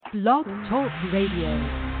Blog Talk Radio.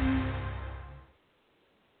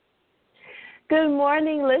 Good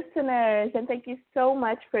morning, listeners, and thank you so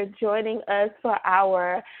much for joining us for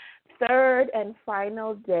our third and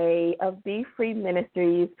final day of Be Free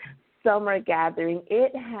Ministries Summer Gathering.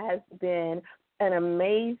 It has been an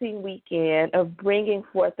amazing weekend of bringing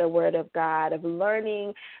forth the Word of God, of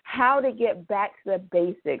learning how to get back to the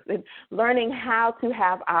basics, and learning how to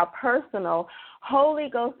have our personal Holy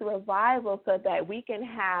Ghost revival so that we can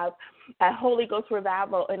have a Holy Ghost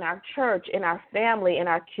revival in our church, in our family, in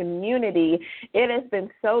our community. It has been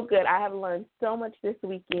so good. I have learned so much this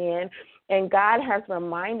weekend, and God has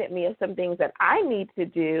reminded me of some things that I need to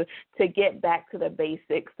do to get back to the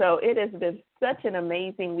basics. So it has been such an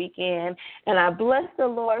amazing weekend, and I bless the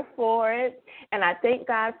Lord for it, and I thank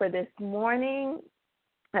God for this morning.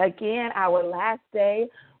 Again, our last day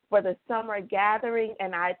for the summer gathering,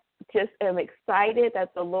 and I just am excited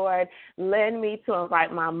that the Lord led me to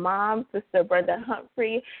invite my mom, Sister Brenda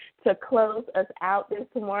Humphrey, to close us out this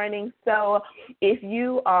morning. So if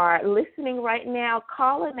you are listening right now,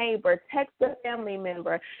 call a neighbor, text a family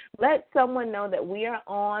member, let someone know that we are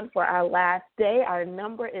on for our last day. Our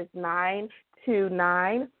number is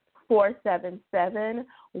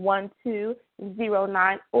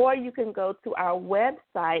 929-477-1209, or you can go to our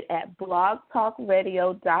website at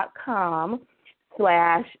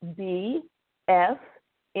blogtalkradio.com/BFMNC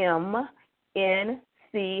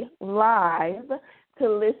Live to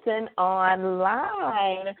listen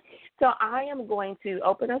online. So I am going to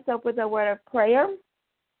open us up with a word of prayer,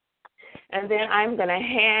 and then I'm going to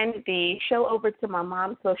hand the show over to my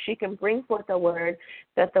mom so she can bring forth the word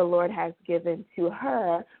that the Lord has given to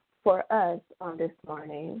her for us on this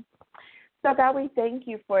morning. So, God, we thank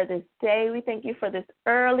you for this day. We thank you for this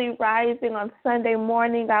early rising on Sunday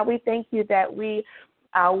morning. God, we thank you that we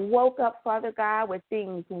woke up, Father God, with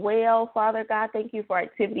things well. Father God, thank you for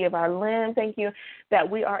activity of our limbs. Thank you that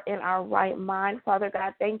we are in our right mind. Father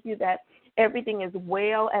God, thank you that everything is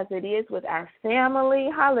well as it is with our family.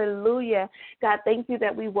 Hallelujah. God, thank you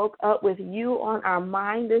that we woke up with you on our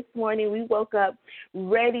mind this morning. We woke up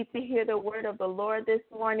ready to hear the word of the Lord this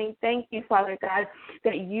morning. Thank you, Father God,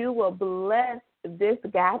 that you will bless this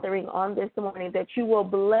gathering on this morning, that you will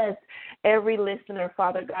bless every listener,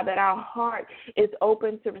 Father God, that our heart is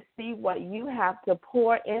open to receive what you have to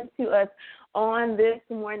pour into us on this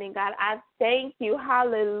morning. God, I thank you,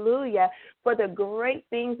 hallelujah, for the great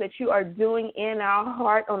things that you are doing in our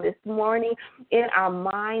heart on this morning, in our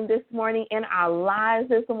mind this morning, in our lives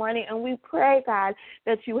this morning. And we pray, God,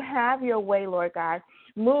 that you have your way, Lord God.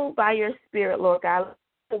 Move by your Spirit, Lord God.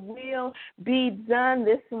 The will be done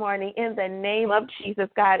this morning in the name of Jesus,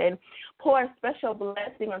 God, and pour a special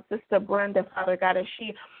blessing on Sister Brenda, Father God, as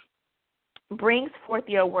she brings forth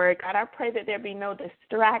your word. God, I pray that there be no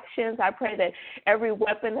distractions. I pray that every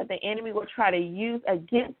weapon that the enemy will try to use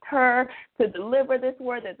against her to deliver this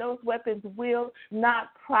word, that those weapons will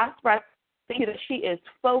not prosper. Thank you that she is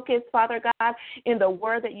focused, Father God, in the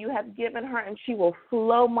word that you have given her, and she will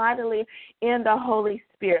flow mightily in the Holy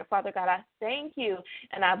Spirit. Father God, I thank you,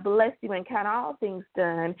 and I bless you and count all things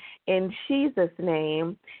done in Jesus'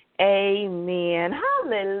 name. Amen.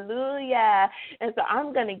 Hallelujah. And so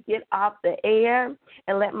I'm going to get off the air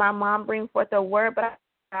and let my mom bring forth the word, but I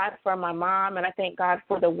God for my mom, and I thank God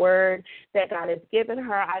for the word that God has given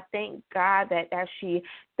her. I thank God that as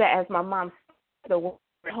my mom speaks the word,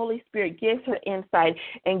 the Holy Spirit gives her insight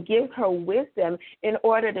and gives her wisdom in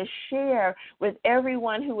order to share with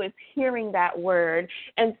everyone who is hearing that word.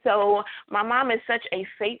 And so my mom is such a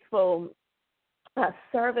faithful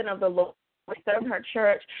servant of the Lord. We serve her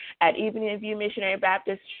church at Evening View Missionary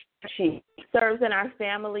Baptist. She serves in our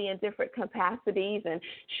family in different capacities, and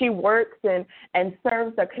she works and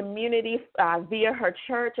serves the community via her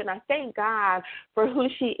church. And I thank God for who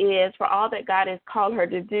she is, for all that God has called her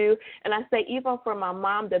to do. And I say, even for my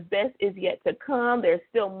mom, the best is yet to come. There's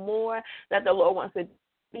still more that the Lord wants to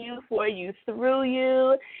do for you, through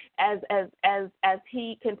you, as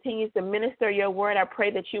he continues to minister your word. I pray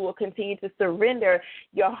that you will continue to surrender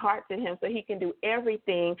your heart to him so he can do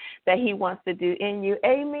everything that he wants to do in you.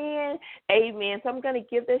 Amen. Amen. So I'm going to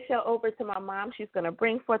give this show over to my mom. She's going to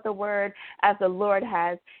bring forth the word as the Lord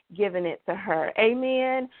has given it to her.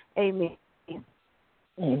 Amen. Amen.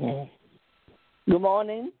 Mm-hmm. Good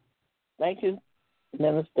morning. Thank you,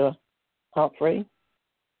 Minister Humphrey.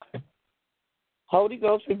 Holy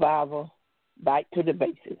Ghost revival, back to the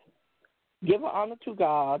basics. Give honor to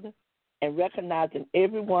God and recognizing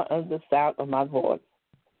everyone under the sound of my voice.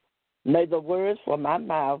 May the words from my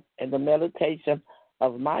mouth and the meditation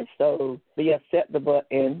of my soul be acceptable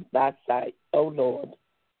in thy sight, O Lord,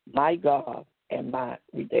 my God and my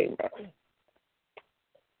Redeemer.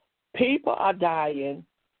 People are dying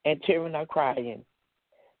and children are crying.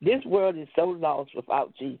 This world is so lost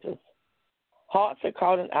without Jesus. Hearts are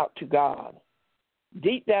calling out to God.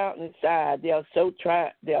 Deep down inside, they are so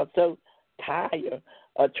tired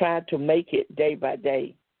of trying to make it day by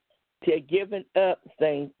day. They're giving up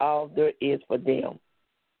things all there is for them.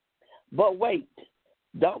 But wait,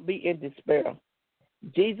 don't be in despair.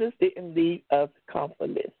 Jesus didn't leave us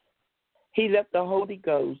comfortless. He left the Holy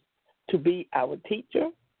Ghost to be our teacher,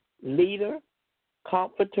 leader,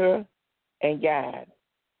 comforter, and guide,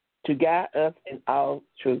 to guide us in all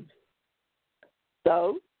truth.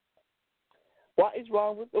 So, what is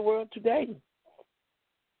wrong with the world today?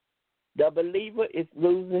 The believer is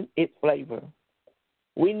losing its flavor.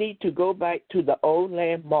 We need to go back to the old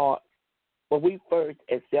landmark where we first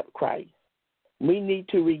accept Christ. We need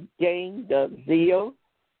to regain the zeal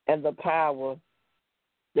and the power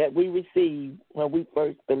that we received when we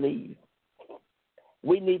first believed.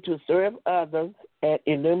 We need to serve others and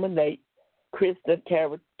illuminate Christian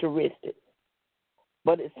characteristics.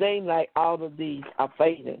 But it seems like all of these are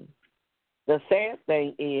fading. The sad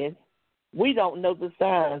thing is, we don't know the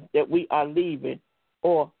signs that we are leaving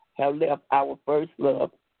or have left our first love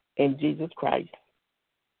in Jesus Christ.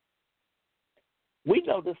 We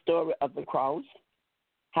know the story of the cross,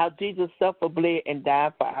 how Jesus suffered, bled, and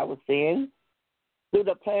died for our sins. Through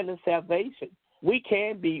the plan of salvation, we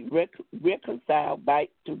can be reconciled back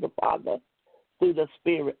to the Father through the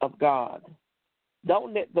Spirit of God.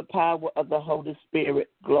 Don't let the power of the Holy Spirit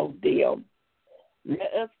glow dim.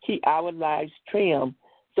 Let us keep our lives trimmed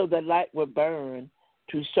so the light will burn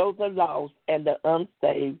to show the lost and the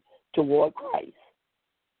unsaved toward Christ.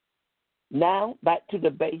 Now, back to the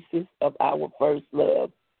basis of our first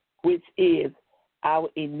love, which is our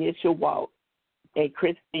initial walk in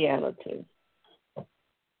Christianity.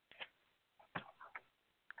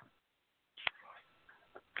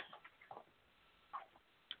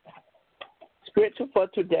 Scripture for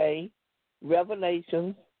today,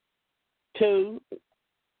 Revelation 2,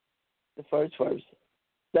 the first verse.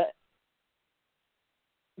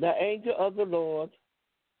 The angel of the Lord,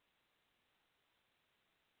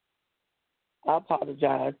 I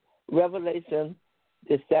apologize, Revelation,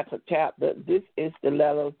 the second chapter. This is the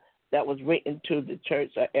letter that was written to the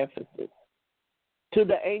church of Ephesus. To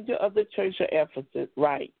the angel of the church of Ephesus,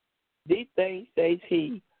 write, these things says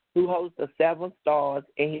he who holds the 7 stars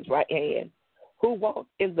in his right hand, who walks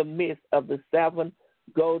in the midst of the 7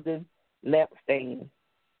 golden lampstands.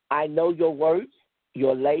 I know your works,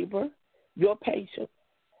 your labor, your patience,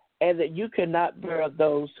 and that you cannot bear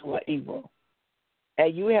those who are evil.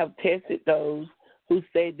 And you have tested those who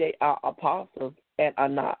say they are apostles and are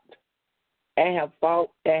not, and have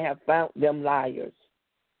found them liars.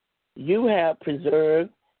 You have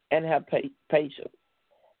preserved and have patience,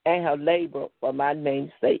 and have labored for my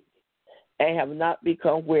name's sake, and have not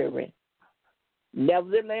become weary.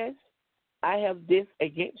 Nevertheless, I have this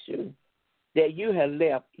against you, that you have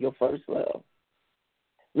left your first love.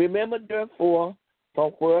 Remember, therefore,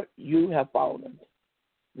 from where you have fallen.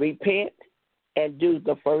 Repent and do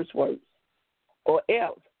the first works, or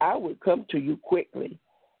else I will come to you quickly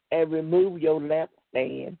and remove your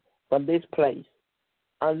lampstand from this place,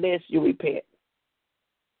 unless you repent.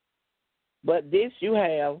 But this you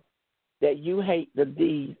have, that you hate the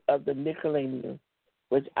deeds of the Nicolaitans,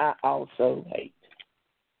 which I also hate.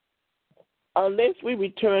 Unless we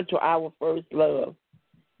return to our first love,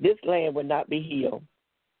 this land will not be healed.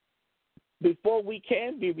 Before we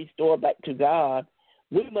can be restored back to God,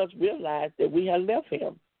 we must realize that we have left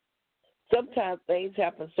him. Sometimes things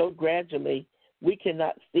happen so gradually we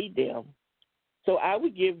cannot see them. So I will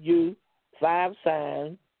give you 5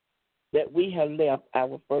 signs that we have left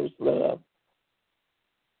our first love.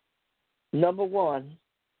 Number 1,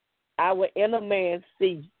 our inner man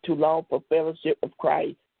ceased to long for fellowship with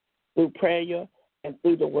Christ through prayer and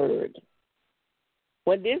through the word.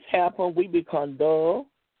 When this happens, we become dull,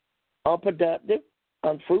 unproductive,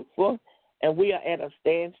 unfruitful, and we are at a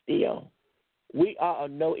standstill. We are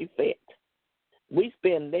of no effect. We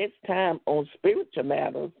spend less time on spiritual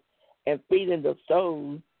matters and feeding the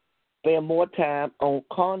soul, spend more time on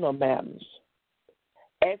carnal matters.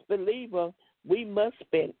 As believers, we must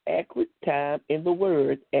spend accurate time in the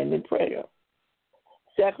Word and in prayer.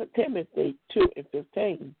 2 Timothy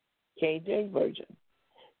 2:15, King James Version.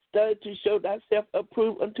 Study to show thyself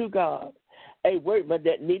approved unto God, a workman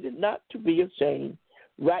that needed not to be ashamed,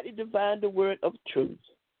 rightly divine the word of truth.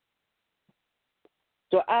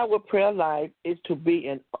 So our prayer life is to be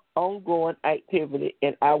an ongoing activity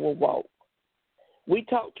in our walk. We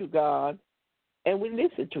talk to God and we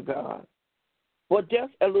listen to God. For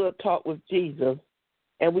just a little talk with Jesus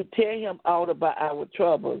and we tell him all about our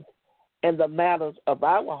troubles and the matters of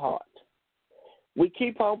our heart. We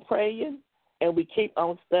keep on praying and we keep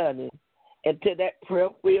on studying until that prayer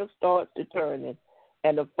wheel starts to turning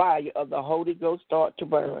and the fire of the Holy Ghost starts to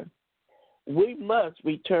burn. We must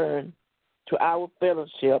return to our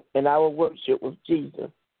fellowship and our worship with Jesus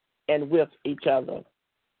and with each other.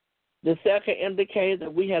 The second indicator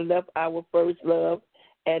that we have left our first love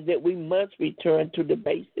and that we must return to the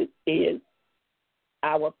basics is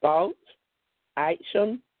our thoughts,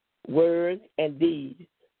 actions, words, and deeds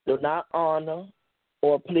do not honor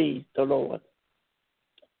or please the Lord.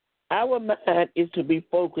 Our mind is to be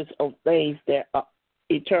focused on things that are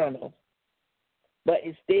eternal, but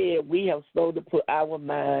instead we have slowly put our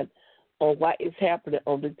mind on what is happening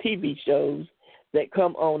on the TV shows that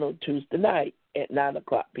come on Tuesday night at 9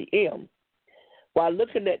 o'clock p.m. While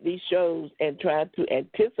looking at these shows and trying to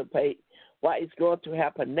anticipate what is going to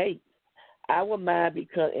happen next, our mind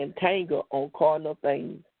becomes entangled on carnal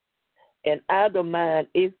things, and our mind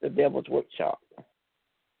is the devil's workshop.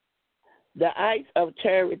 The acts of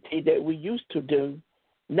charity that we used to do,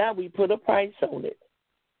 now we put a price on it.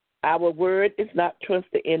 Our word is not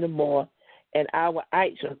trusted anymore, and our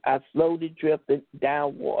actions are slowly drifting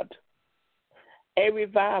downward. A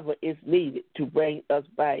revival is needed to bring us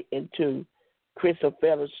back into Christian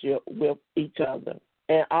fellowship with each other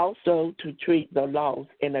and also to treat the lost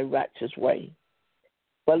in a righteous way.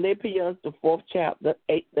 Philippians, the 4th chapter,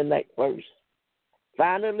 8th and 9th verse.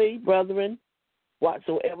 Finally, brethren,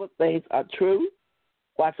 whatsoever things are true,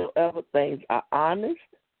 whatsoever things are honest,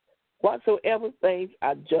 whatsoever things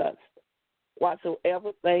are just,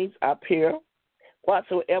 whatsoever things are pure,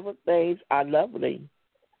 whatsoever things are lovely,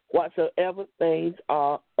 whatsoever things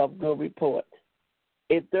are of good report.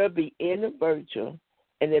 If there be any virtue,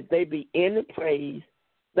 and if there be any praise,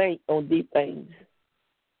 think on these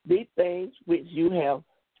things which you have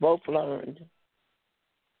both learned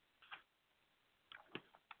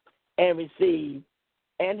and received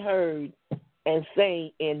and heard and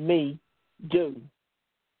seen in me, do.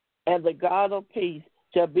 And the God of peace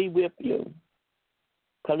shall be with you.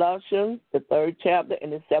 Colossians, the 3rd chapter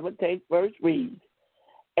and the 17th verse reads,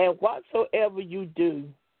 and whatsoever you do,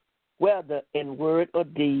 whether in word or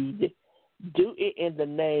deed, do it in the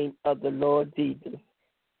name of the Lord Jesus,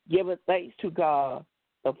 giving thanks to God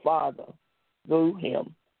the Father through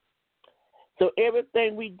him. So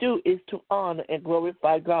everything we do is to honor and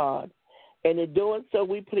glorify God. And in doing so,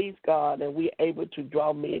 we please God and we are able to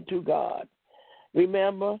draw men to God.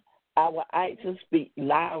 Remember, our actions speak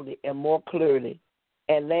loudly and more clearly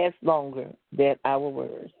and last longer than our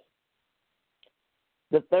words.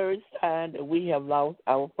 The third sign that we have lost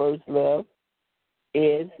our first love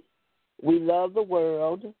is we love the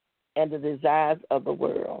world and the desires of the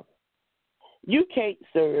world. You can't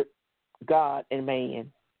serve God and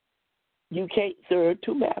man. You can't serve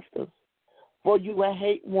two masters, for you will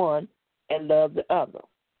hate one and love the other.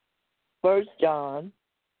 1 John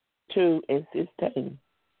 2 and 16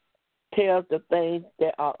 tells the things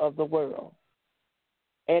that are of the world.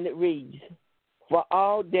 And it reads, for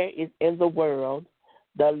all that is in the world,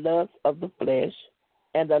 the lust of the flesh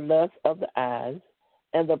and the lust of the eyes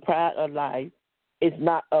and the pride of life is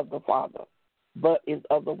not of the Father, but is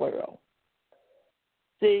of the world.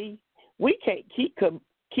 See, we can't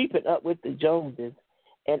keeping up with the Joneses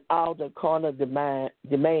and all the carnal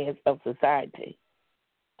demands of society.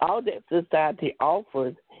 All that society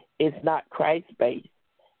offers is not Christ-based,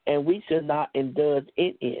 and we should not indulge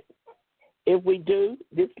in it. If we do,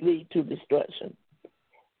 this leads to destruction.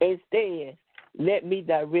 Instead, let me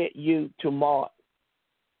direct you to Mark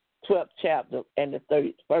 12th chapter and the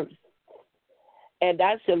 30th verse. And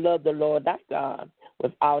thou shalt love the Lord thy God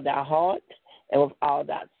with all thy heart, and with all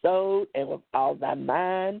thy soul, and with all thy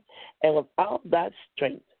mind, and with all thy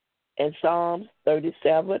strength. And Psalms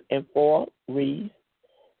 37 and 4 reads,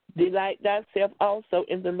 delight thyself also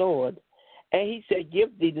in the Lord, and he shall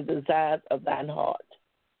give thee the desires of thine heart.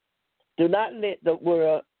 Do not let the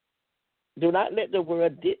world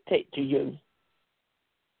dictate to you,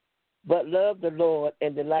 but love the Lord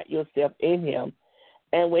and delight yourself in him,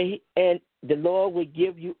 and the Lord will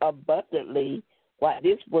give you abundantly what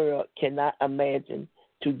this world cannot imagine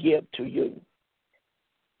to give to you.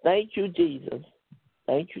 Thank you, Jesus.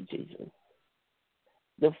 Thank you, Jesus.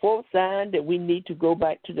 The fourth sign that we need to go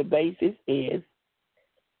back to the basis is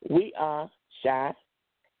we are shy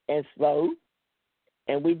and slow,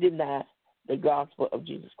 and we deny the gospel of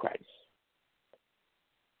Jesus Christ.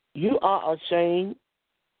 You are ashamed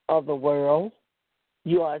of the world.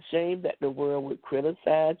 You are ashamed that the world would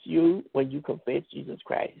criticize you when you confess Jesus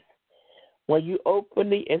Christ. When you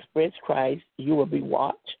openly express Christ, you will be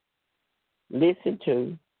watched, listened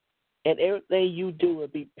to, and everything you do will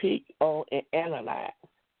be picked on and analyzed.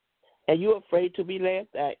 And you're afraid to be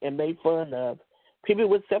laughed at and made fun of. People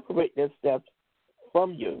will separate themselves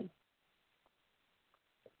from you.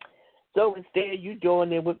 So instead, you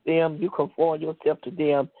join in with them, you conform yourself to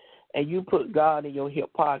them, and you put God in your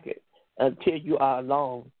hip pocket until you are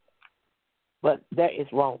alone. But that is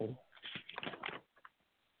wrong.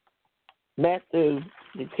 Matthew,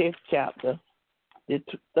 the 10th chapter, the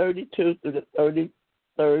 32 through the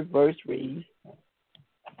 33rd verse reads,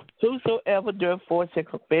 Whosoever therefore shall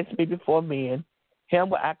confess me before men, him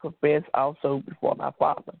will I confess also before my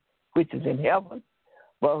Father, which is in heaven.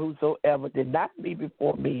 But whosoever denied me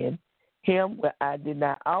before men, him will I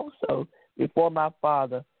deny also before my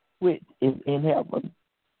Father, which is in heaven.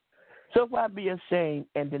 So why be ashamed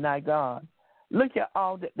and deny God? Look at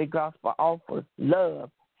all that the gospel offers: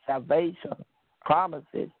 love, salvation,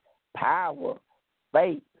 promises, power,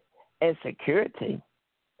 faith, and security.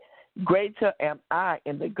 Greater am I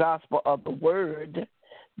in the gospel of the word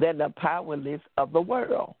than the powerless of the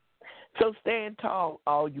world. So stand tall,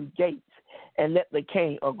 all you gates, and let the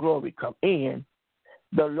King of glory come in.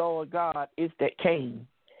 The Lord God is that King.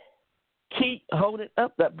 Keep holding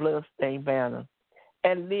up that bloodstained banner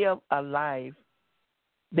and live a life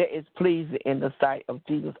that is pleasing in the sight of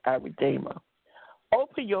Jesus our Redeemer.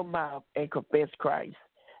 Open your mouth and confess Christ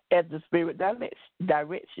as the Spirit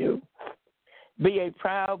directs you. Be a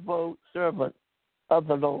proud, bold servant of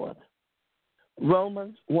the Lord.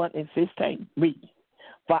 Romans 1:16 reads,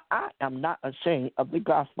 For I am not ashamed of the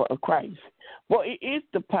gospel of Christ, for it is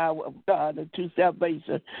the power of God unto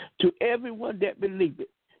salvation to everyone that believeth,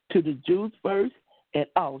 to the Jews first and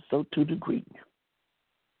also to the Greek.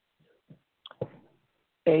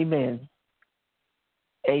 Amen.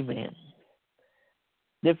 Amen.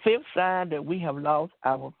 The fifth sign that we have lost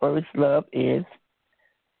our first love is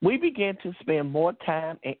we begin to spend more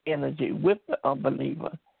time and energy with the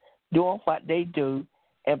unbeliever, doing what they do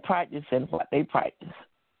and practicing what they practice.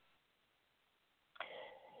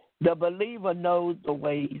 The believer knows the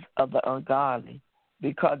ways of the ungodly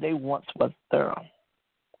because they once was thorough.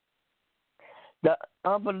 The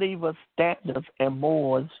unbeliever's standards and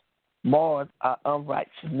morals are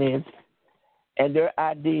unrighteousness, and their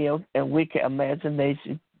ideals and wicked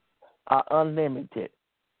imaginations are unlimited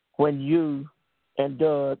when you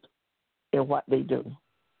indulge in what they do.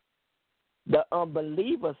 The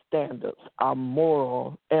unbeliever's standards are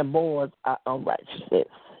moral, and morals are unrighteousness,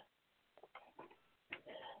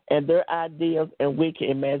 and their ideals and wicked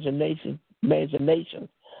imaginations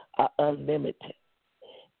are unlimited.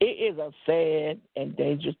 It is a sad and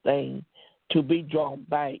dangerous thing to be drawn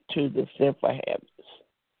back to the sinful habits.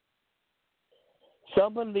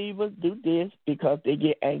 Some believers do this because they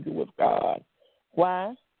get angry with God.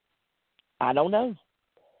 Why? I don't know.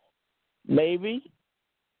 Maybe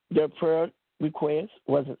their prayer request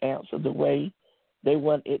wasn't answered the way they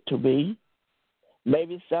want it to be.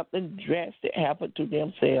 Maybe something drastic happened to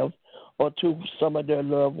themselves or to some of their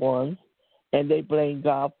loved ones, and they blame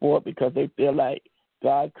God for it because they feel like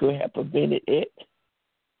God could have prevented it.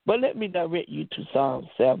 But let me direct you to Psalm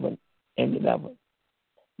 7 and 11.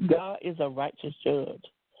 God is a righteous judge,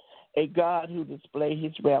 a God who displays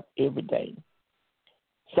his wrath every day.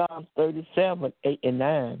 Psalms 37, 8 and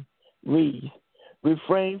 9 reads,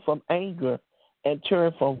 Refrain from anger and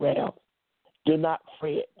turn from wrath. Do not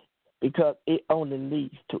fret, because it only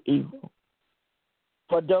leads to evil.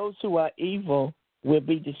 For those who are evil will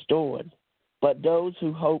be destroyed, but those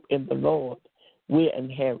who hope in the Lord will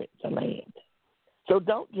inherit the land. So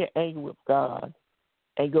don't get angry with God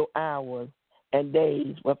and go hours and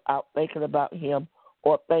days without thinking about him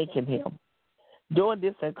or thanking him. During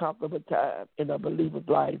this uncomfortable time in a believer's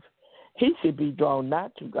life, he should be drawn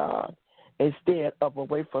not to God instead of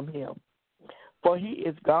away from him. For he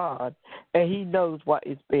is God, and he knows what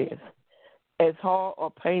is best. As hard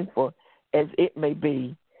or painful as it may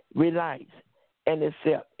be, relax and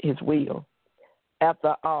accept his will.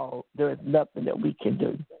 After all, there is nothing that we can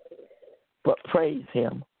do but praise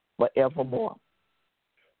him forevermore.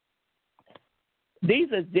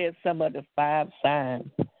 These are just some of the 5 signs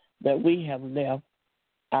that we have left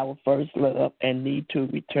our first love and need to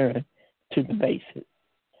return to the basics.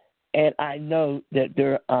 And I know that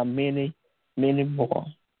there are many, many more.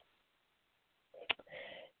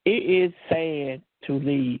 It is sad to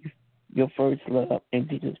leave your first love in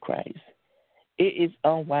Jesus Christ. It is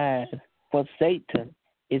unwise, for Satan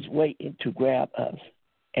is waiting to grab us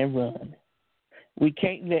and run. We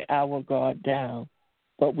can't let our guard down,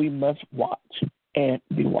 but we must watch and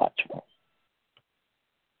be watchful.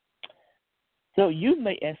 So you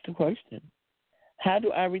may ask the question, how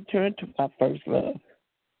do I return to my first love?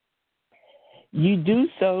 You do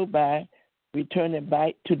so by returning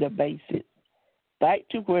back to the basics, back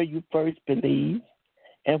to where you first believed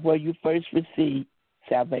and where you first received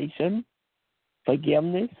salvation,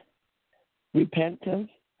 forgiveness, repentance,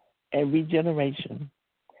 and regeneration,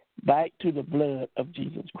 back to the blood of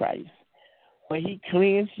Jesus Christ, where he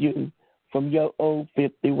cleansed you from your old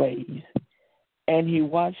filthy ways, and he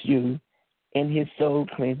washed you in his soul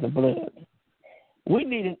cleansing blood. We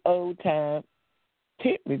need an old-time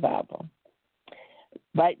tent revival,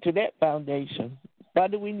 back to that foundation. Why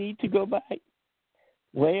do we need to go back?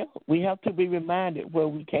 Well, we have to be reminded where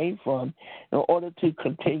we came from in order to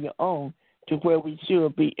continue on to where we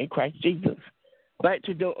should be in Christ Jesus. Back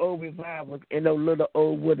to those old revivals in those little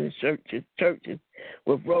old wooden churches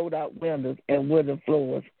with rolled out windows and wooden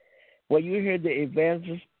floors, where you hear the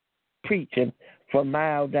evangelists preaching for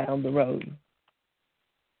miles down the road.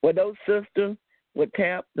 Where those sisters would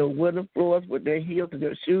tap the wooden floors with their heels of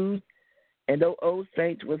their shoes, and those old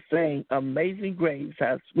saints would sing Amazing Grace,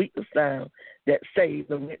 how sweet the sound that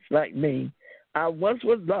saved a wretch like me. I once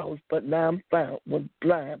was lost, but now I'm found, was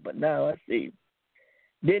blind, but now I see.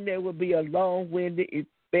 Then there would be a long-winded,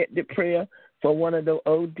 effective prayer for one of those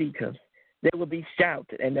old deacons. They would be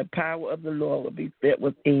shouted, and the power of the Lord would be felt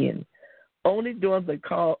within. Only during the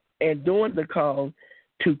call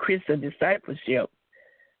to Christian discipleship,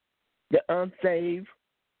 the unsaved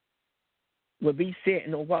will be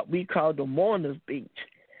sitting on what we call the mourner's bench,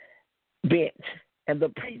 and the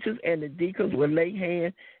preachers and the deacons will lay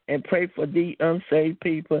hands and pray for the unsaved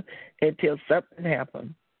people until something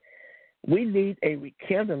happens. We need a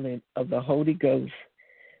rekindling of the Holy Ghost.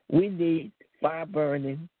 We need fire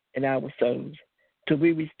burning in our souls to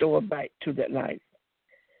be restored back to that life.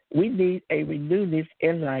 We need a renewedness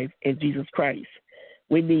in life in Jesus Christ.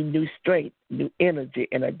 We need new strength, new energy,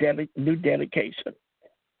 and a new dedication.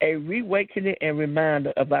 A reawakening and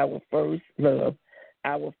reminder of our first love,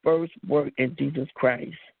 our first work in Jesus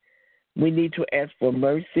Christ. We need to ask for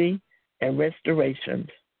mercy and restoration.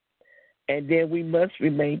 And then we must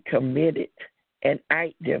remain committed and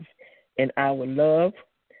active in our love,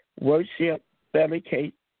 worship,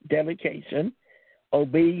 dedication,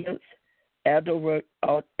 obedience,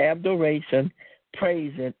 adoration,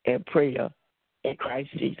 praising, and prayer in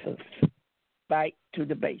Christ Jesus. Back to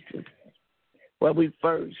the basis, where we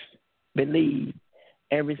first believe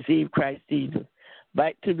and receive Christ Jesus.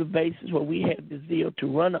 Back to the basis where we have the zeal to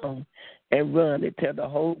run on and run and tell the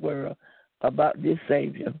whole world about this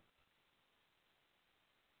Savior.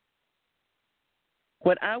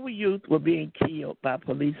 When our youth were being killed by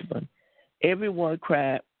policemen, everyone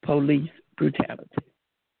cried police brutality,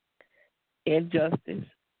 injustice,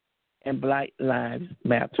 and Black Lives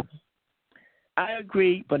Matter. I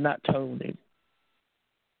agree, but not totally.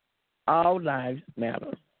 All lives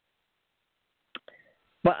matter.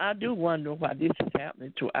 But I do wonder why this is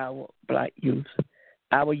happening to our Black youth,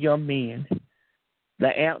 our young men. The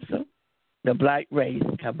answer, the Black race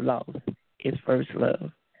have lost its first love,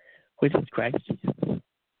 which is Christ Jesus.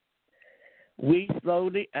 We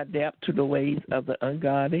slowly adapt to the ways of the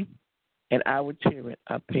ungodly, and our children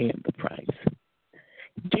are paying the price.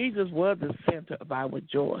 Jesus was the center of our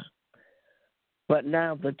joy, but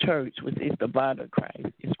now the church, which is the body of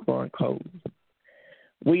Christ, is growing cold.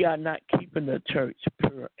 We are not keeping the church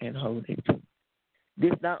pure and holy.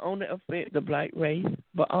 This not only affects the Black race,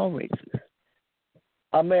 but all races.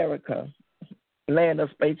 America, land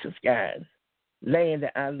of spacious skies, land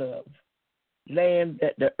that I love, land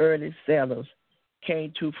that the early settlers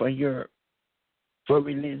came to from Europe for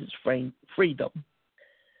religious freedom.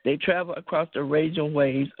 They traveled across the raging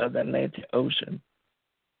waves of the Atlantic Ocean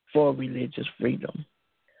for religious freedom.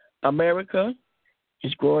 America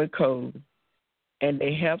is growing cold, and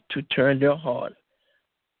they have to turn their heart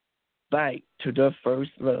back to their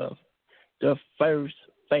first love, their first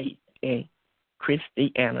faith in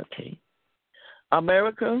Christianity.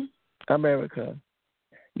 America,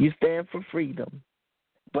 you stand for freedom,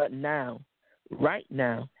 but now, right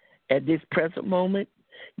now, at this present moment,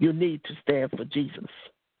 you need to stand for Jesus,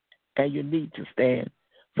 and you need to stand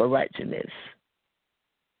for righteousness.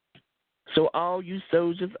 So all you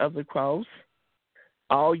soldiers of the cross,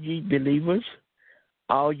 all ye believers,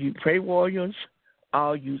 all you prayer warriors,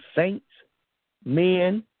 all you saints,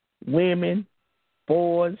 men, women,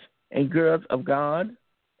 boys, and girls of God,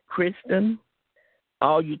 Christian,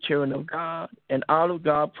 all you children of God, and all of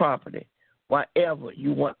God's property, whatever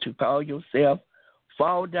you want to call yourself,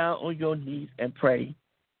 fall down on your knees and pray.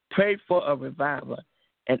 Pray for a revival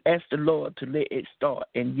and ask the Lord to let it start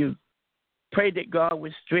in you. Pray that God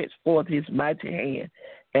will stretch forth his mighty hand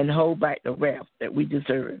and hold back the wrath that we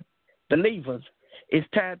deserve. Believers, it's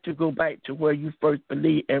time to go back to where you first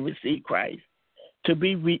believed and received Christ. to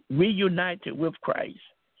be reunited with Christ,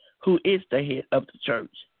 who is the head of the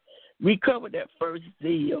church. Recover that first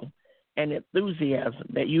zeal and enthusiasm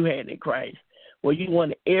that you had in Christ, where you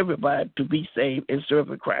wanted everybody to be saved and serve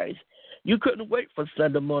Christ. You couldn't wait for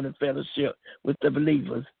Sunday morning fellowship with the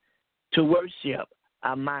believers to worship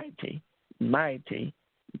our mighty, mighty,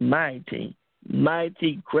 mighty,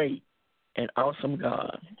 mighty, great, and awesome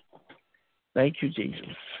God. Thank you, Jesus.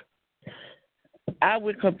 I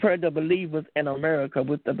would compare the believers in America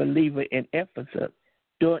with the believer in Ephesus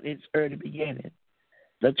during its early beginning.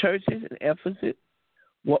 The churches in Ephesus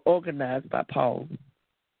were organized by Paul.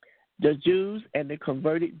 The Jews and the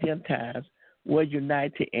converted Gentiles were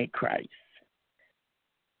united in Christ.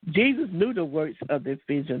 Jesus knew the works of the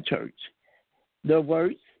Ephesian church, the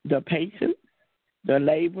works, the patience, the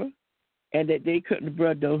labor, and that they couldn't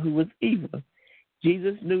bear those who was evil.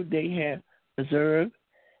 Jesus knew they had observed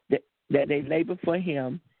that they labored for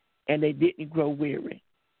him and they didn't grow weary.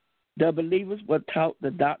 The believers were taught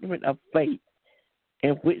the doctrine of faith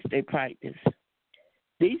in which they practiced.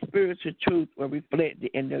 These spiritual truths were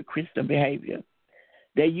reflected in their Christian behavior.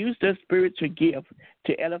 They used their spiritual gifts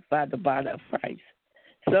to edify the body of Christ.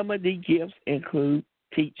 Some of these gifts include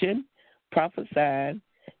teaching, prophesying,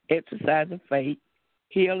 exercising faith,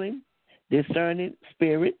 healing, discerning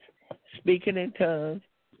spirits, speaking in tongues,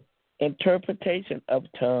 interpretation of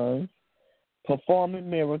tongues, performing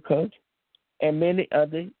miracles, and many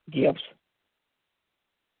other gifts.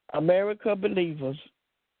 American believers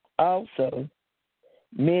also,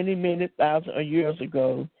 many, many thousands of years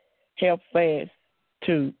ago, held fast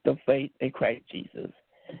to the faith in Christ Jesus,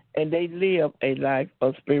 and they lived a life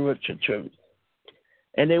of spiritual truth.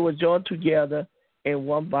 And they were joined together in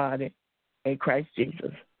one body in Christ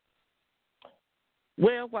Jesus.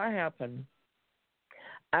 Well, what happened?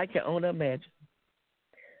 I can only imagine.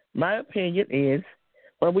 My opinion is,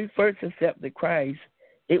 when we first accepted Christ,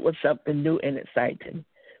 it was something new and exciting.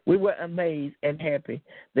 We were amazed and happy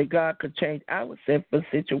that God could change our sinful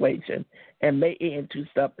situation and make it into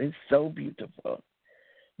something so beautiful.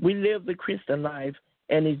 We live the Christian life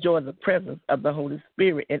and enjoy the presence of the Holy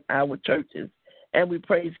Spirit in our churches, and we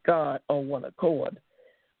praise God on one accord.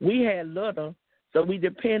 We had little, so we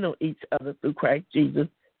depend on each other through Christ Jesus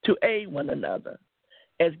to aid one another.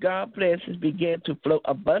 As God's blessings began to flow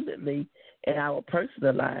abundantly in our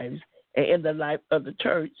personal lives and in the life of the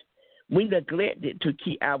church, we neglected to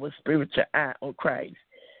keep our spiritual eye on Christ.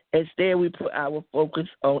 Instead, we put our focus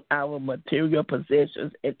on our material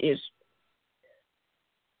possessions and issues.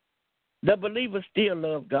 The believers still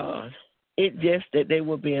love God. It's just that they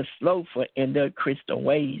were being slothful in their Christian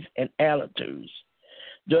ways and attitudes.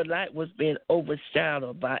 Their light was being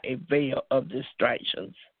overshadowed by a veil of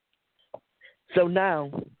distractions. So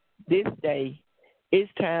now, this day,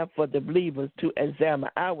 it's time for the believers to examine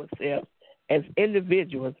ourselves as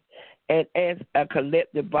individuals and as a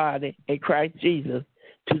collective body in Christ Jesus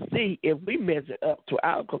to see if we measure up to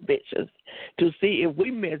our convictions, to see if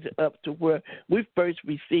we measure up to where we first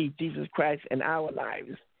received Jesus Christ in our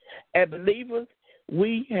lives. As believers,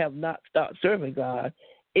 we have not stopped serving God.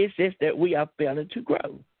 It's just that we are failing to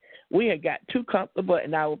grow. We have got too comfortable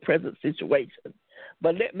in our present situation.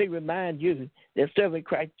 But let me remind you that serving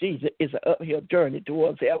Christ Jesus is an uphill journey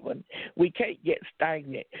towards heaven. We can't get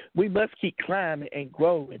stagnant. We must keep climbing and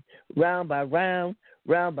growing, round by round,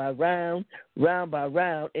 round by round, round by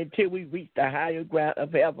round, until we reach the higher ground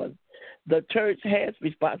of heaven. The church has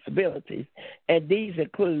responsibilities, and these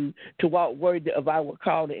include to walk worthy of our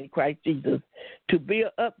calling in Christ Jesus, to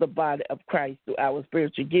build up the body of Christ through our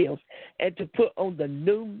spiritual gifts, and to put on the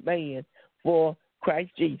new man for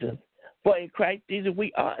Christ Jesus. For in Christ Jesus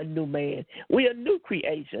we are a new man. We are a new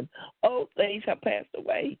creation. Old things have passed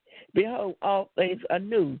away. Behold, all things are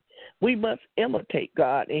new. We must imitate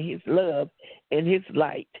God in his love, in his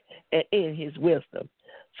light, and in his wisdom.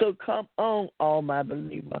 So come on, all my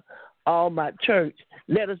believers, all my church.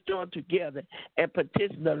 Let us join together and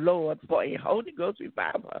petition the Lord for a Holy Ghost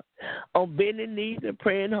revival. On bending knees and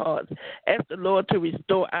praying hearts, ask the Lord to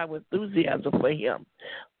restore our enthusiasm for him.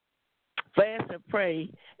 Fast and pray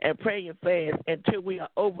and fast until we are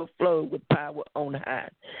overflowed with power on high.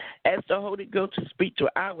 Ask the Holy Ghost to speak to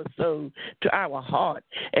our soul, to our heart,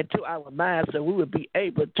 and to our mind so we will be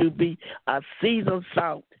able to be a seasoned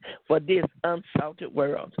salt for this unsalted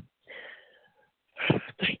world.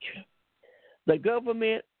 Thank you. The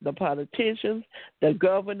government, the politicians, the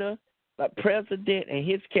governor, the president, and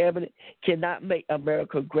his cabinet cannot make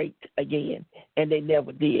America great again, and they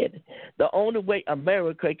never did. The only way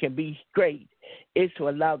America can be great is to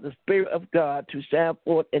allow the Spirit of God to shine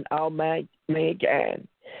forth in all mankind.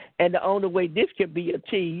 And the only way this can be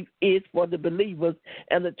achieved is for the believers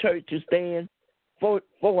and the church to stand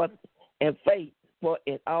forth and faith for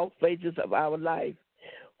in all phases of our life.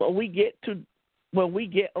 When we get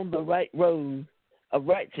on the right road of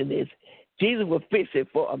righteousness, Jesus will fix it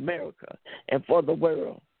for America and for the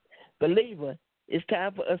world. Believer, it's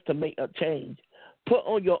time for us to make a change. Put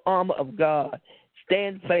on your armor of God,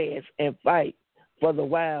 stand fast, and fight for the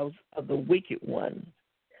wiles of the wicked one.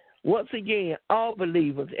 Once again, all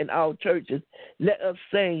believers in all churches, let us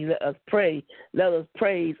sing, let us pray, let us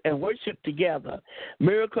praise and worship together.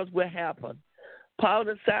 Miracles will happen. Paul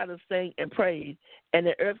and Silas sang and prayed, and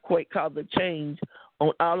the earthquake caused a change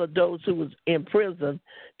on all of those who was in prison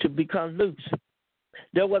to become loose.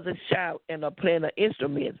 There was a shout and a playing of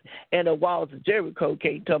instruments, and the walls of Jericho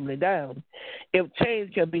came tumbling down. If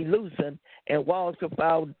chains can be loosened and walls can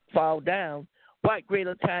fall down, what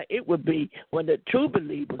greater time it would be when the true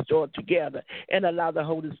believers join together and allow the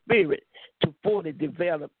Holy Spirit to fully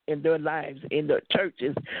develop in their lives, in their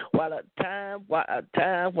churches. What a time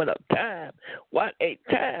when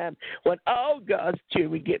all God's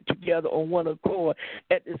children get together on one accord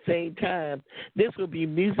at the same time. This will be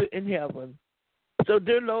music in heaven. So,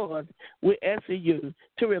 dear Lord, we're asking you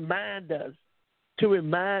to remind us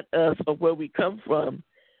of where we come from.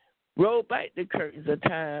 Roll back the curtains of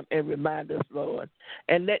time and remind us, Lord.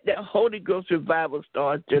 And let that Holy Ghost revival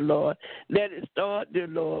start, dear Lord. Let it start, dear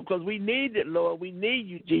Lord, because we need it, Lord. We need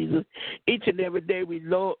you, Jesus. Each and every day, we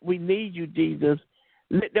need you, Jesus.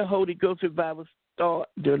 Let the Holy Ghost revival start,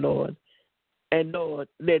 dear Lord. And, Lord,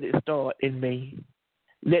 let it start in me.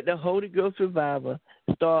 Let the Holy Ghost revival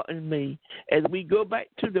start in me as we go back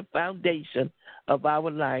to the foundation of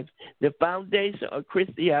our life, the foundation of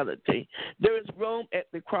Christianity. There is Rome at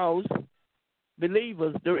the cross.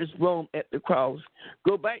 Believers, there is Rome at the cross.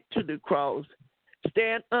 Go back to the cross.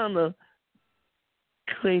 Stand under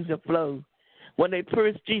cleanse the flow. When they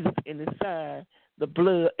pierced Jesus in the side, the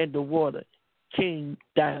blood and the water came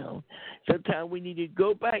down. Sometimes we need to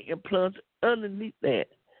go back and plunge underneath that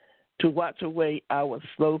to watch away our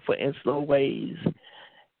slothful and slow ways,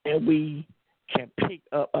 and we can pick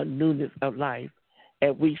up a newness of life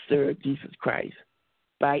and we serve Jesus Christ.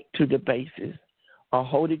 Back to the basis, a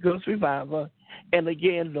Holy Ghost revival. And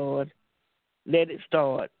again, Lord, let it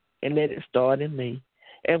start, and let it start in me.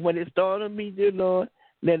 And when it starts in me, dear Lord,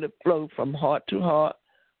 let it flow from heart to heart,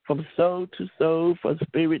 from soul to soul, from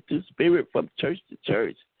spirit to spirit, from church to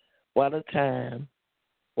church. What a time.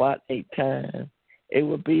 What a time. It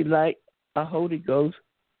will be like a Holy Ghost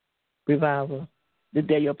revival, the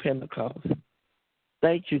day of Pentecost.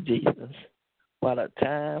 Thank you, Jesus. What a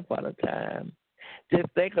time, what a time. Just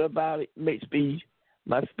thinking about it makes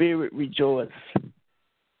my spirit rejoice.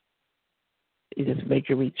 It just makes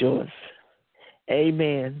it rejoice.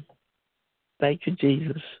 Amen. Thank you,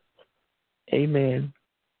 Jesus. Amen.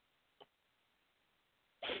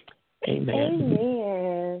 Amen.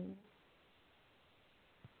 Amen.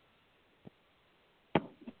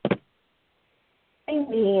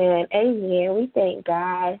 Amen. Amen. We thank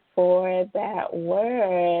God for that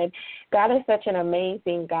word. God is such an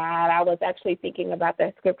amazing God. I was actually thinking about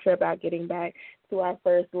that scripture about getting back to our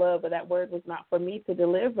first love, but that word was not for me to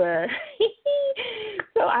deliver.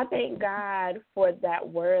 So I thank God for that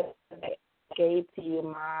word that I gave to you,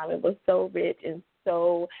 Mom. It was so rich and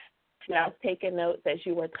so I was taking notes as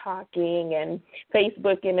you were talking and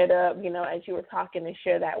Facebooking it up, as you were talking to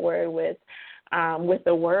share that word with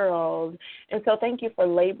the world. And so thank you for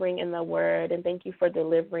laboring in the word, and thank you for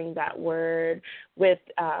delivering that word with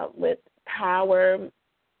power,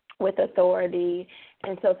 with authority.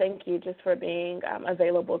 And so thank you just for being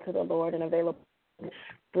available to the Lord and available to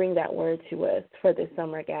bring that word to us for this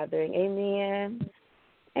summer gathering. Amen.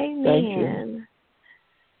 Amen. Thank you.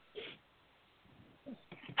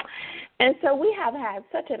 And so we have had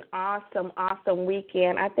such an awesome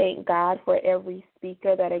weekend. I thank God for every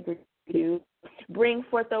speaker that agreed to bring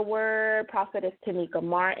forth the word. Prophetess Tanika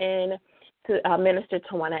Martin, to Minister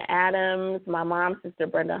Tawana Adams, my mom, Sister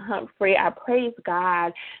Brenda Humphrey. I praise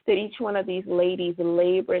God that each one of these ladies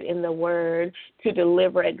labored in the word to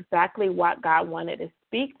deliver exactly what God wanted to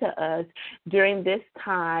speak to us during this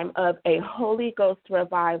time of a Holy Ghost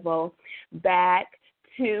revival back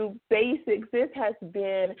to basics. This has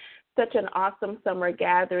been such an awesome summer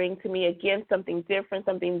gathering to me. Again, something different,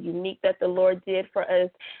 something unique that the Lord did for us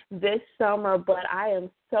this summer. But I am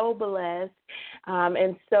so blessed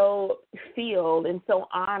and so filled and so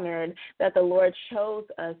honored that the Lord chose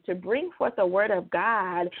us to bring forth the word of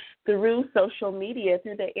God through social media,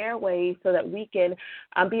 through the airwaves, so that we can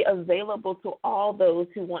be available to all those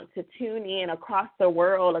who want to tune in across the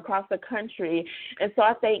world, across the country. And so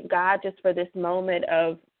I thank God just for this moment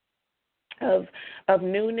of of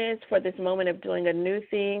newness, for this moment of doing a new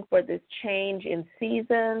thing, for this change in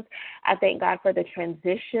seasons. I thank God for the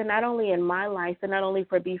transition, not only in my life and not only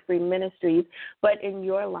for Be Free Ministries, but in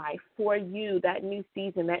your life, for you, that new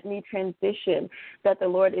season, that new transition that the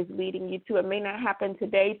Lord is leading you to. It may not happen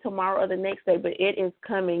today, tomorrow, or the next day, but it is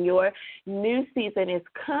coming. Your new season is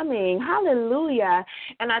coming. Hallelujah.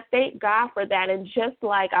 And I thank God for that. And just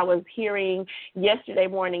like I was hearing yesterday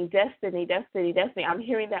morning, destiny, destiny, destiny, I'm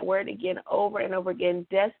hearing that word again over and over again,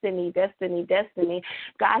 destiny, destiny, destiny.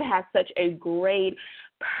 God has such a great,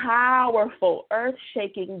 powerful,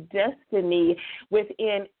 earth-shaking destiny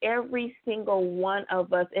within every single one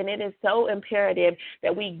of us, and it is so imperative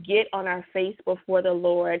that we get on our face before the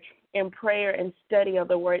Lord in prayer and study of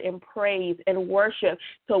the word, in praise and worship,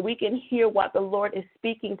 so we can hear what the Lord is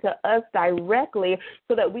speaking to us directly,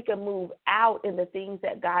 so that we can move out in the things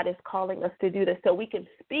that God is calling us to do, so we can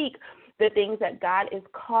speak the things that God is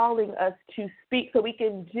calling us to speak, so we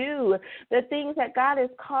can do the things that God is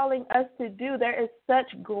calling us to do. There is such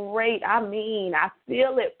great, I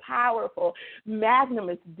feel it, powerful,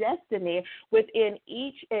 magnanimous destiny within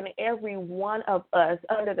each and every one of us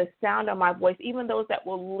under the sound of my voice, even those that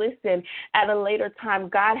will listen at a later time.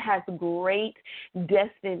 God has great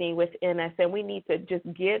destiny within us, and we need to just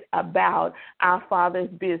get about our Father's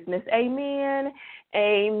business. Amen.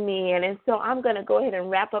 Amen. And so I'm going to go ahead and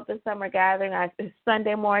wrap up the summer gathering. It's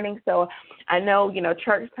Sunday morning, so I know,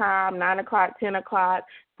 church time, 9 o'clock, 10 o'clock,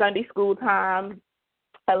 Sunday school time,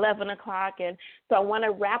 11 o'clock. And so I want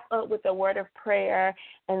to wrap up with a word of prayer,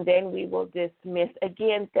 and then we will dismiss.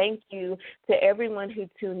 Again, thank you to everyone who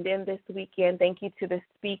tuned in this weekend. Thank you to the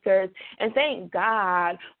speakers, and thank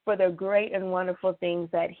God for the great and wonderful things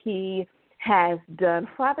that He has done.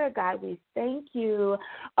 Father God, we thank you.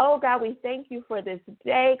 Oh God, we thank you for this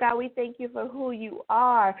day. God, we thank you for who you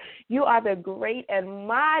are. You are the great and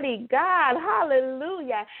mighty God.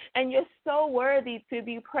 Hallelujah. And you're so worthy to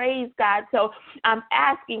be praised, God. So I'm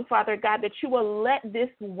asking, Father God, that you will let this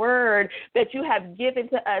word that you have given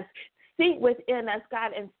to us seat within us,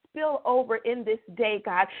 God, and spill over in this day,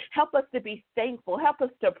 God. Help us to be thankful. Help us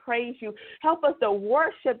to praise you. Help us to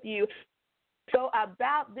worship you. So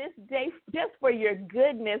about this day, just for your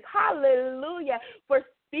goodness, hallelujah, for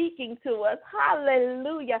speaking to us,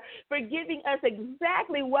 hallelujah, for giving us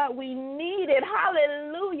exactly what we needed,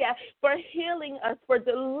 hallelujah, for healing us, for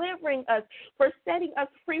delivering us, for setting us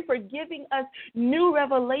free, for giving us new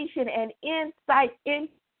revelation and insight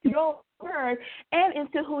into your word and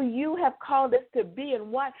into who you have called us to be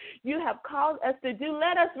and what you have called us to do.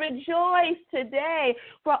 Let us rejoice today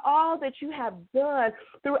for all that you have done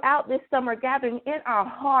throughout this summer gathering, in our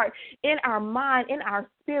heart, in our mind, in our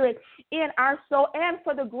spirit, in our soul, and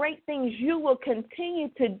for the great things you will continue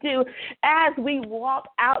to do as we walk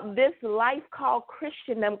out this life called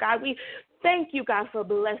Christendom. God, we thank you, God, for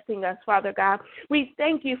blessing us, Father God. We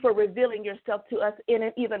thank you for revealing yourself to us in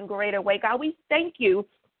an even greater way. God, we thank you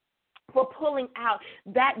for pulling out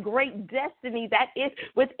that great destiny that is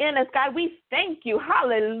within us. God, we thank you,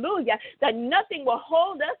 hallelujah, that nothing will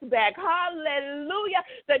hold us back, hallelujah,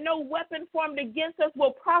 that no weapon formed against us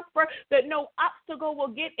will prosper, that no obstacle will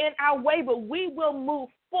get in our way, but we will move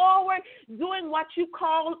forward doing what you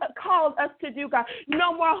called us to do, God.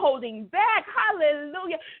 No more holding back,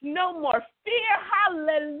 hallelujah, no more fear,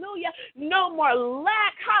 hallelujah, no more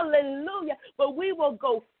lack, hallelujah, but we will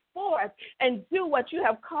go forth and do what you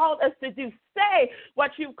have called us to do. Say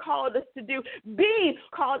what you've called us to do. Be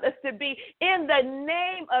called us to be. In the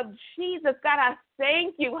name of Jesus, God, I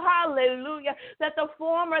thank you, hallelujah, that the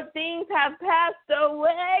former things have passed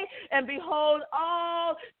away, and behold,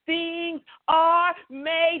 all things are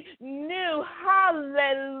made new.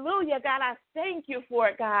 Hallelujah, God, I thank you for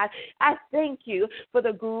it, God. I thank you for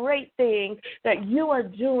the great things that you are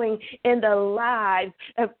doing in the lives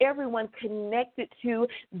of everyone connected to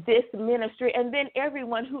this ministry, and then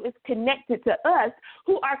everyone who is connected to us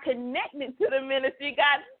who are connected to the ministry.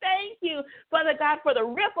 God, thank you, Father God, for the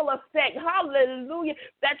ripple effect, hallelujah,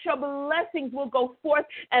 that your blessings will go forth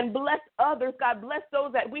and bless others. God, bless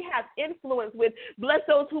those that we have influence with. Bless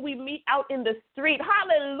those who we meet out in the street.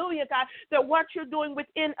 Hallelujah, God, that what you're doing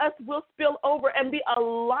within us will spill over and be a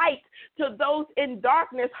light to those in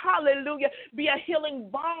darkness. Hallelujah. Be a healing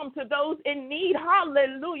balm to those in need.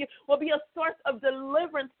 Hallelujah. Will be a source of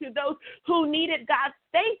deliverance to those who need it. God,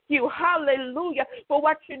 thank you, hallelujah, for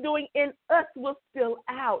what you're doing in us will spill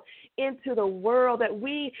out into the world, that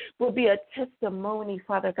we will be a testimony,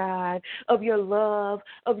 Father God, of your love,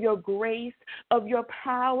 of your grace, of your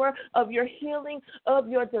power, of your healing, of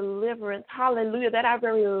your deliverance. Hallelujah, that our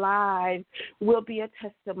very lives will be a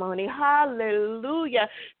testimony. Hallelujah. hallelujah,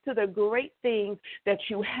 to the great things that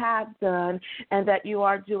you have done and that you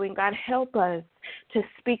are doing. God, help us to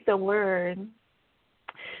speak the word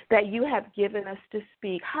that you have given us to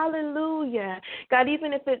speak. Hallelujah. God,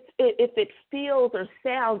 even if it feels or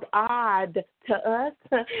sounds odd to us,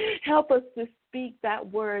 help us to speak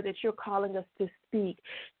that word that you're calling us to speak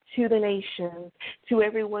to the nations, to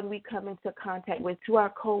everyone we come into contact with, to our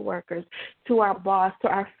co-workers, to our boss, to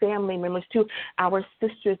our family members, to our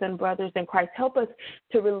sisters and brothers in Christ. Help us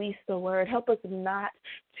to release the word. Help us not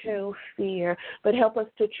to fear, but help us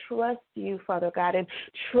to trust you, Father God, and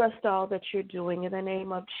trust all that you're doing in the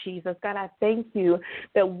name of Jesus. God, I thank you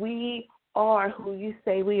that we are who you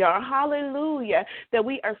say we are. Hallelujah. That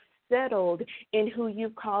we are settled in who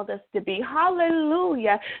you've called us to be.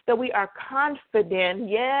 Hallelujah. That we are confident,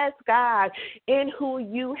 yes, God, in who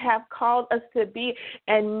you have called us to be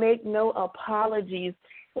and make no apologies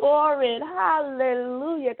for it.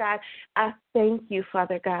 Hallelujah, God. I thank you,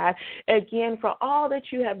 Father God, again for all that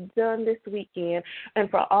you have done this weekend and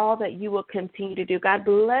for all that you will continue to do. God,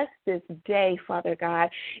 bless this day, Father God,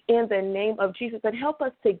 in the name of Jesus, and help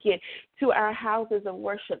us to get to our houses of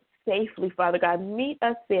worship safely, Father God. Meet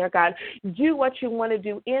us there, God. Do what you want to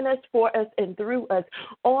do in us, for us, and through us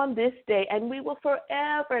on this day. And we will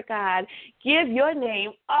forever, God, give your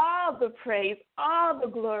name all the praise, all the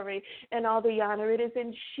glory, and all the honor. It is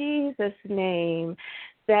in Jesus' name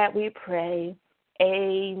that we pray.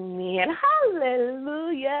 Amen.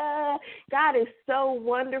 Hallelujah. God is so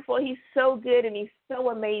wonderful. He's so good and he's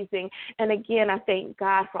so amazing. And again, I thank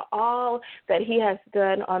God for all that he has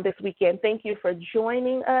done on this weekend. Thank you for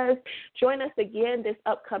joining us. Join us again this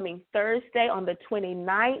upcoming Thursday on the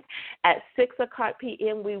 29th at 6 o'clock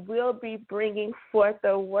p.m. We will be bringing forth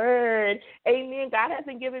the word. Amen. God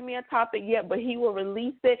hasn't given me a topic yet, but he will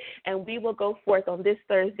release it, and we will go forth on this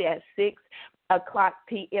Thursday at 6 o'clock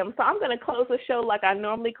p.m. So I'm going to close the show like I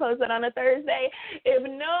normally close it on a Thursday. If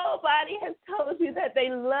nobody has told you that they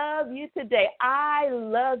love you today, I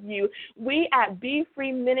love you. We at Be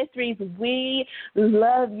Free Ministries, we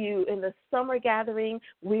love you. In the summer gathering,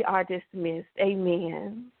 we are dismissed.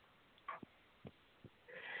 Amen.